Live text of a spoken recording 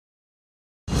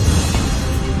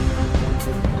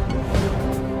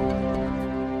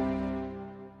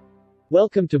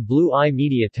Welcome to Blue Eye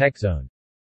Media Tech Zone.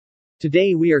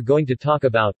 Today we are going to talk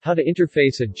about how to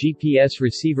interface a GPS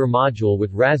receiver module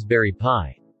with Raspberry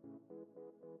Pi.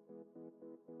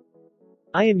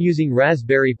 I am using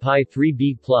Raspberry Pi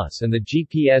 3B Plus and the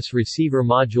GPS receiver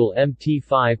module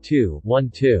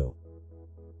MT5212.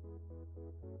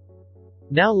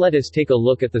 Now let us take a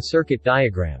look at the circuit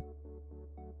diagram.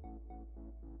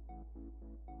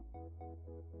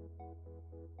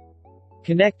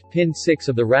 Connect pin 6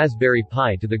 of the Raspberry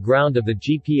Pi to the ground of the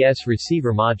GPS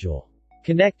receiver module.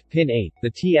 Connect pin 8, the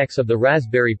TX of the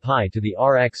Raspberry Pi to the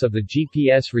RX of the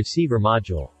GPS receiver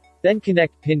module. Then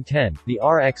connect pin 10, the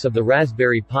RX of the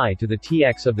Raspberry Pi to the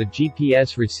TX of the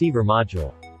GPS receiver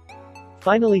module.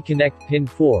 Finally connect pin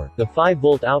 4, the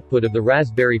 5-volt output of the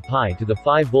Raspberry Pi to the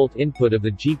 5-volt input of the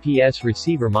GPS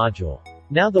receiver module.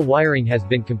 Now the wiring has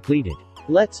been completed.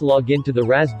 Let's log into the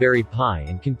Raspberry Pi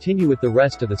and continue with the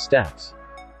rest of the steps.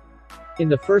 In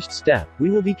the first step, we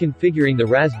will be configuring the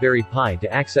Raspberry Pi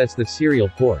to access the serial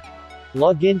port.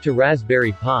 Log in to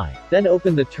Raspberry Pi, then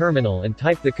open the terminal and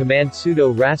type the command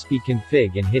sudo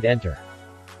raspi-config and hit enter.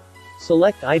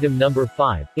 Select item number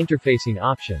 5, interfacing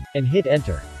option, and hit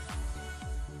enter.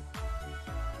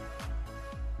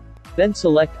 Then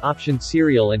select option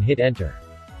serial and hit enter.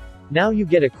 Now you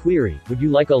get a query, would you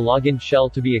like a login shell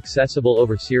to be accessible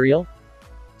over serial?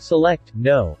 Select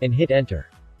no, and hit enter.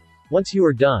 Once you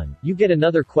are done, you get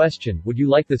another question, would you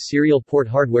like the serial port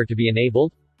hardware to be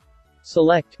enabled?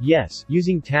 Select yes,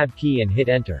 using tab key and hit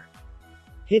enter.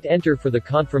 Hit enter for the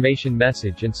confirmation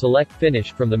message and select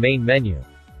finish from the main menu.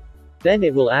 Then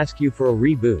it will ask you for a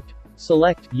reboot.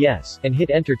 Select yes, and hit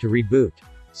enter to reboot.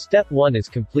 Step 1 is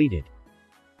completed.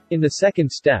 In the second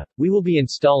step, we will be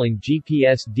installing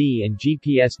GPSD and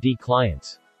GPSD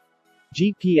clients.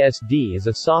 GPSD is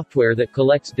a software that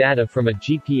collects data from a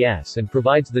GPS and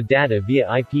provides the data via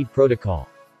IP protocol.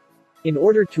 In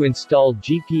order to install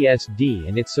GPSD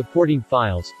and its supporting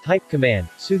files, type command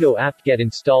sudo apt-get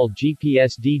install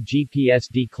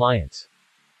GPSD clients.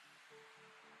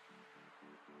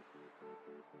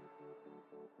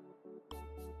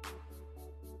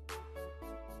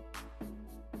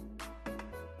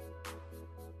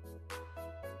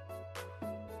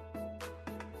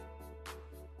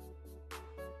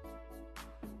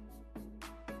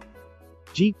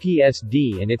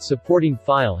 GPSD and its supporting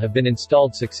file have been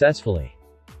installed successfully.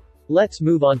 Let's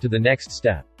move on to the next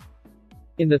step.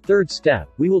 In the third step,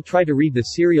 we will try to read the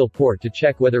serial port to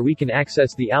check whether we can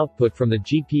access the output from the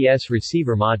GPS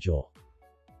receiver module.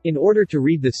 In order to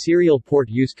read the serial port,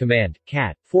 use command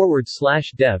cat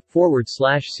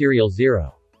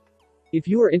 /dev/serial0. If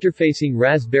you are interfacing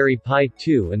Raspberry Pi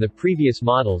 2 and the previous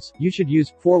models, you should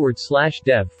use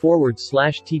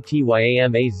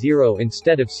 /dev/ttyama0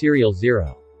 instead of serial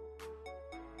 0.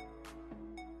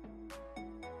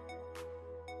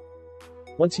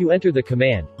 Once you enter the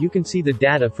command, you can see the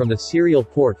data from the serial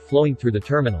port flowing through the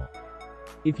terminal.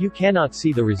 If you cannot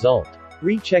see the result,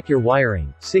 recheck your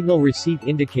wiring, signal receipt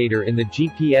indicator in the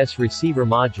GPS receiver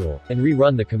module, and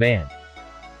rerun the command.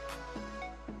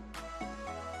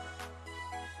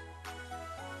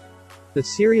 The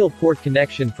serial port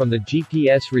connection from the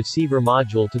GPS receiver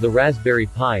module to the Raspberry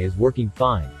Pi is working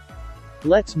fine.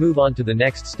 Let's move on to the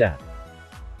next step.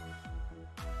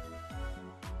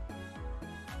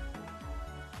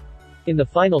 In the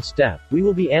final step, we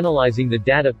will be analyzing the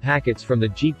data packets from the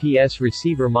GPS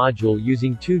receiver module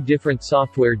using two different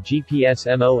software, GPS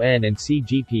MON and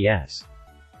CGPS.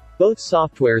 Both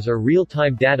softwares are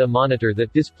real-time data monitor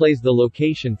that displays the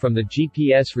location from the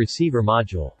GPS receiver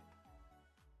module.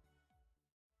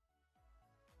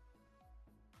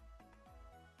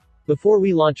 Before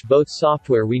we launch both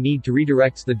software, we need to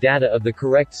redirect the data of the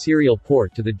correct serial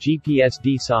port to the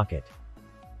GPSD socket.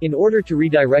 In order to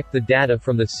redirect the data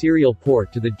from the serial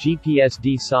port to the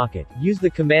GPSD socket, use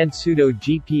the command sudo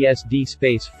gpsd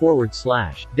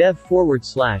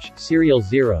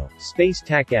 /dev/serial0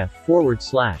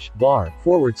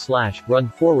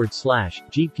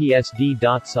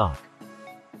 /tach/bar/run/gpsd.sock.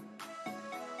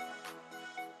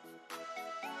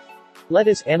 Let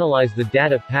us analyze the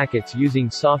data packets using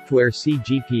software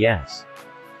CGPS.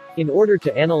 In order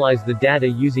to analyze the data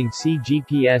using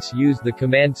CGPS, use the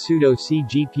command sudo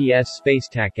cgps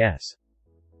 /tach-s.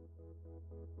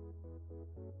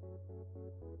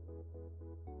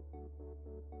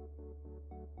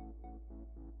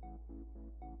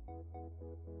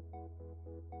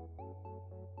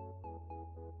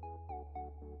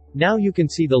 Now you can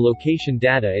see the location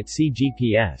data at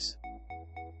CGPS.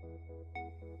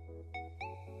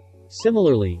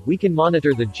 Similarly, we can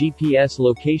monitor the GPS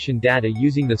location data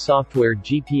using the software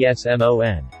GPS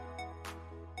MON.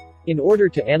 In order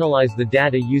to analyze the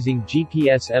data using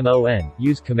GPSMON,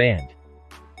 use command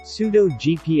sudo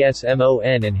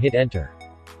GPSMON and hit enter.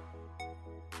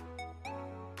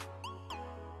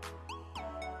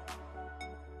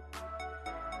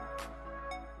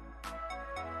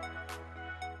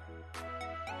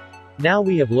 Now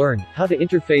we have learned how to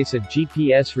interface a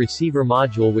GPS receiver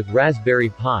module with Raspberry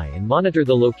Pi and monitor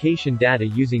the location data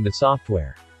using the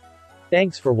software.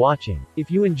 Thanks for watching. If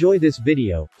you enjoy this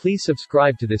video, please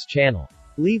subscribe to this channel.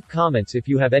 Leave comments if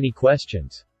you have any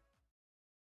questions.